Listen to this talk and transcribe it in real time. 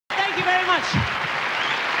much.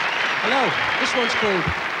 Hello. This one's called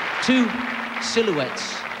Two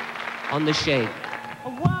Silhouettes on the Shade.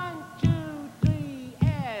 1, 2, 3,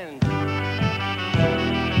 and...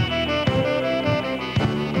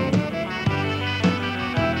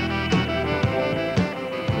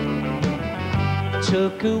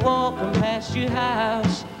 Took a walk past your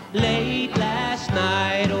house late last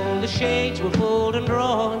night. All the shades were pulled and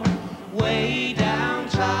drawn way down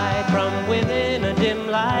tight. From within a dim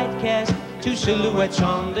light cast two silhouettes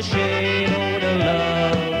on the shade. Oh, the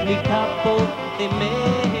lovely couple they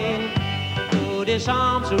made. Put his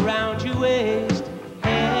arms around your waist,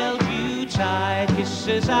 held you tight.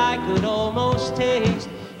 Kisses I could almost taste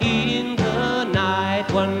in the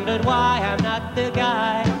night. Wondered why I'm not the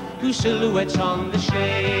guy whose silhouettes on the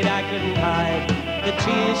shade. I couldn't hide the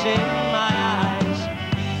tears in my eyes.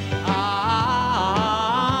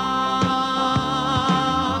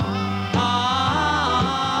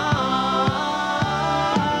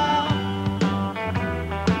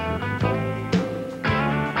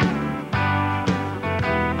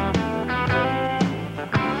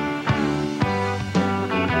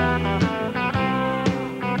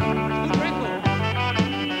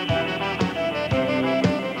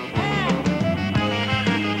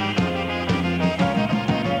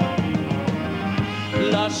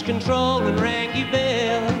 Lost control and rang your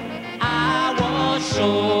bell. I was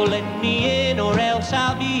so let me in or else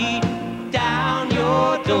I'll be down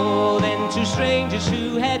your door. Then two strangers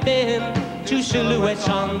who had been two silhouettes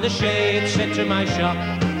on the shade said to my shock,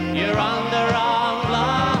 you're on the wrong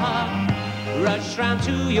block. Rushed round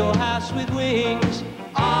to your house with wings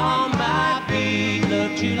on my feet.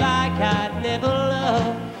 Loved you like I'd never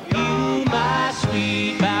loved you, my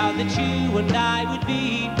sweet. Vowed that you and I would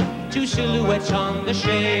be two silhouettes on the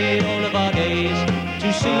shade, all of our days,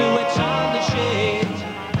 two silhouettes on the shade.